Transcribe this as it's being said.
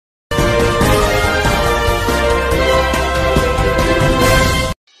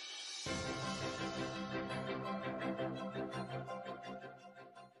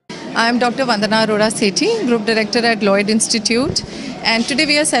I'm Dr. Vandana Arora, Group Director at Lloyd Institute, and today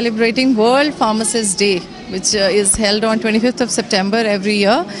we are celebrating World Pharmacists Day, which is held on 25th of September every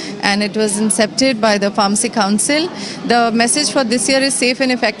year, and it was incepted by the Pharmacy Council. The message for this year is safe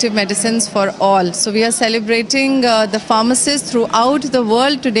and effective medicines for all. So we are celebrating the pharmacists throughout the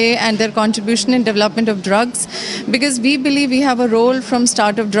world today and their contribution in development of drugs, because we believe we have a role from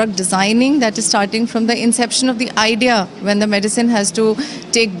start of drug designing, that is starting from the inception of the idea when the medicine has to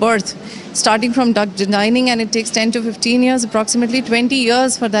take birth. Starting from drug designing, and it takes 10 to 15 years, approximately 20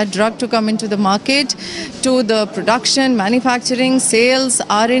 years for that drug to come into the market, to the production, manufacturing, sales,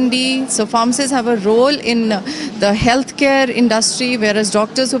 R&D. So pharmacists have a role in the healthcare industry, whereas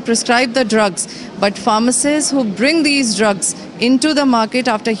doctors who prescribe the drugs, but pharmacists who bring these drugs into the market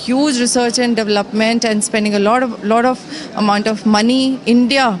after huge research and development and spending a lot of amount of money.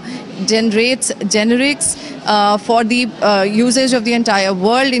 India generates generics for the usage of the entire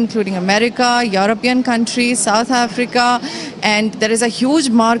world, including America, European countries, South Africa, and there is a huge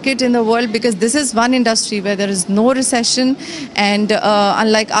market in the world because this is one industry where there is no recession, and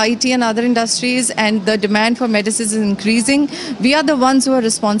unlike IT and other industries, and the demand for medicines is increasing. We are the ones who are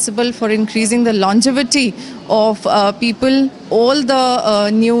responsible for increasing the longevity of people. All the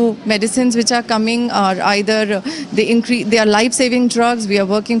new medicines which are coming are either they are life-saving drugs. We are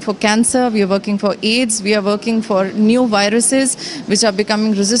working for cancer, we are working for AIDS, we are working for new viruses which are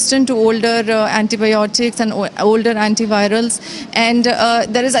becoming resistant to older antibiotics and older antivirals. And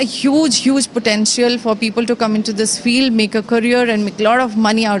there is a huge potential for people to come into this field, make a career and make a lot of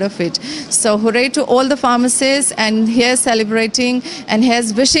money out of it. So hooray to all the pharmacists, and here's celebrating and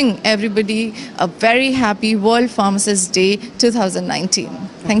here's wishing everybody a very happy World Pharmacists Day 2019.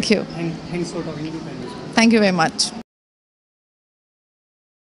 Thank you. Thanks for talking to me. Thank you very much.